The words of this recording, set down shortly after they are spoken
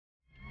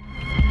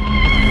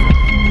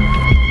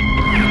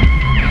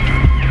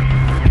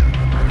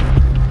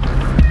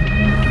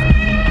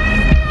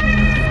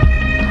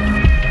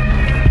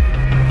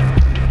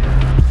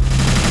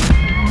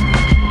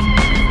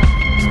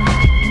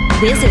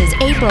This is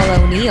April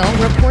O'Neil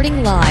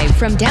reporting live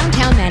from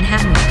downtown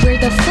Manhattan,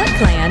 where the Foot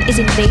Clan is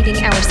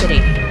invading our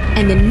city,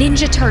 and the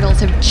Ninja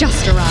Turtles have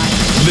just arrived.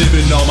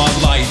 Living all my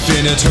life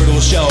in a turtle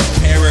shell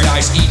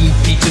paradise, eating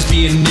pizzas,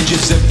 being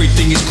ninjas,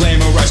 everything is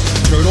glamorized.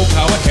 Turtle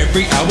power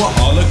every hour,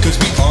 holla, cause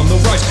we on the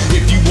rise.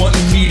 If you want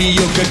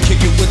mediocre,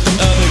 kick it with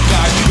them other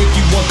guys. If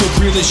you want the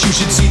realest, you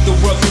should see the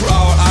world through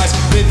our eyes.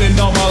 Living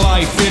all my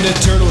life in a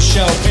turtle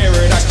shell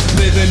paradise.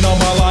 Living all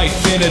my life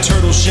in a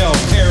turtle shell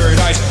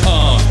paradise.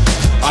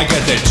 I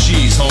got that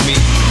cheese, homie.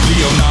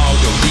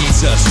 Leonardo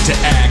leads us to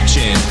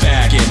action.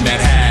 Back in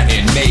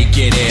Manhattan,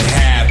 making it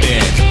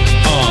happen.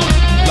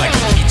 Like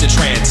a pizza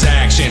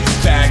transaction.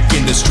 Back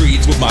in the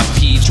streets with my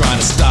peeps, trying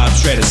to stop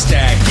shredder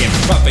stackin.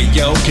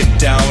 Raphael can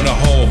down a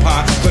whole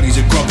pot, but he's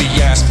a grumpy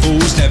ass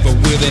fool, never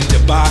willing to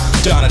buy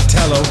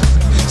Donatello.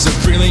 He's a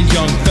brilliant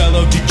young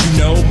fellow. Did you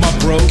know my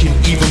bro can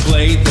even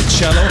play the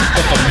cello?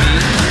 But for me,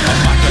 I'm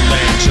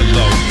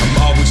Michelangelo. I'm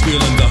always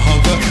feeling the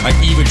hunger. I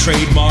even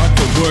trademarked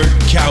the word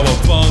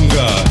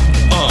Cowabunga.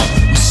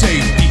 We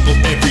save people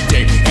every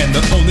day, and the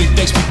only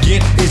thanks we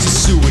get is a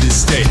sewer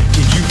state.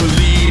 Can you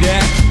believe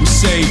that? We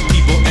save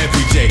people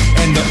every day,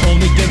 and the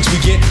only thanks we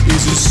get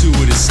is a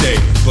sewer state.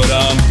 But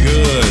I'm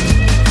good.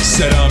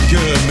 Said I'm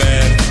good,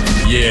 man.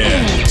 Yeah,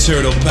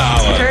 turtle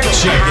power.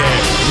 Check it.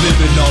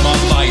 Living all my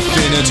life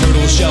in a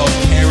turtle shell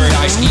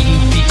paradise.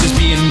 Eating pizzas,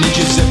 being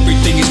ninjas,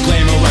 everything is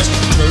glamorized.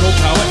 Turtle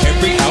power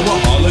every hour,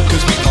 holla,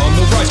 cause we on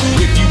the rise.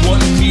 If you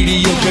want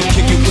mediocre,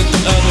 kick it with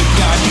them other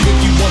guys. If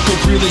you want the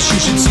realest, you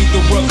should see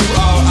the world through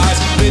our eyes.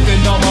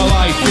 Living all my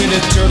life in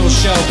a turtle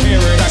shell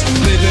paradise.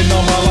 Living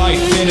all my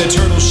life in a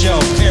turtle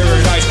shell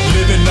paradise.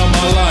 Living all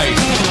my life,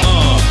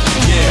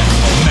 yeah,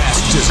 a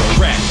master's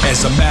a rat.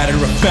 As a matter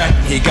of fact,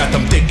 he got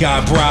them thick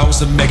eyebrows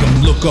that make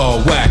him look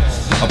all whack.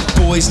 A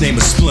boy's name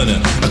is Splinter,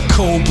 a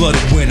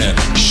cold-blooded winner.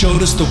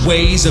 Showed us the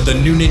ways of the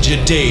new ninja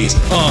days.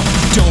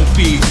 Don't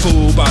be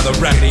fooled by the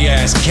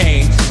raggedy-ass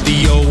cane.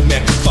 The old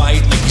man can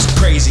fight like he's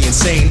crazy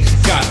insane.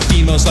 Got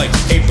females like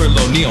April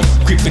O'Neil,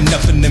 creeping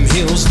up in them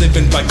hills,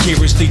 living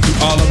vicariously through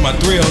all of my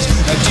thrills.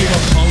 I deal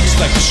with punks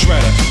like a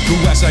shredder, who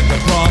acts like the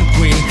prom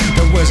queen,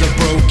 that wears a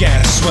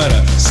broke-ass sweater.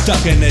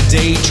 Stuck in a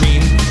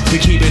daydream, we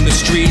keeping the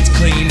streets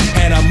clean,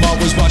 and I'm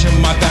always watching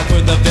my back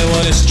for the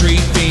villainous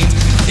street fiends.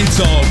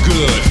 It's all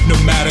good, no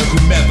matter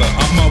whomever.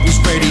 I'm always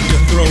ready to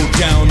throw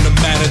down, no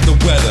matter the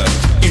weather.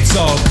 It's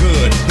all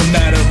good, no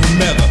matter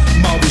whomever.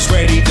 I'm always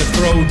ready to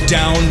throw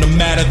down, no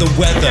matter the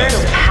weather.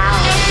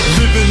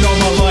 Living all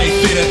my life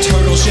in a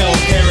turtle shell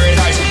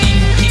paradise.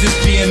 Eating pizzas,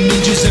 being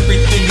ninjas,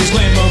 everything is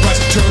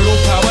glamorized. Turtle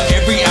power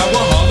every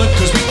hour, holla,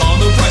 cause we on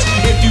the rise.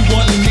 If you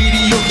want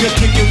mediocre,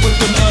 kick it with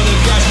them other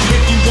guys.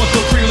 If you want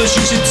the realest,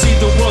 you should see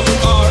the world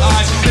through our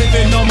eyes.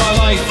 Living all my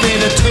life in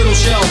a turtle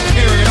shell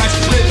paradise.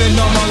 Living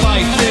all my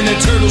life in a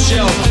turtle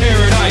shell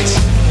paradise.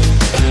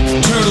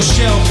 Turtle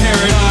shell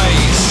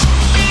paradise.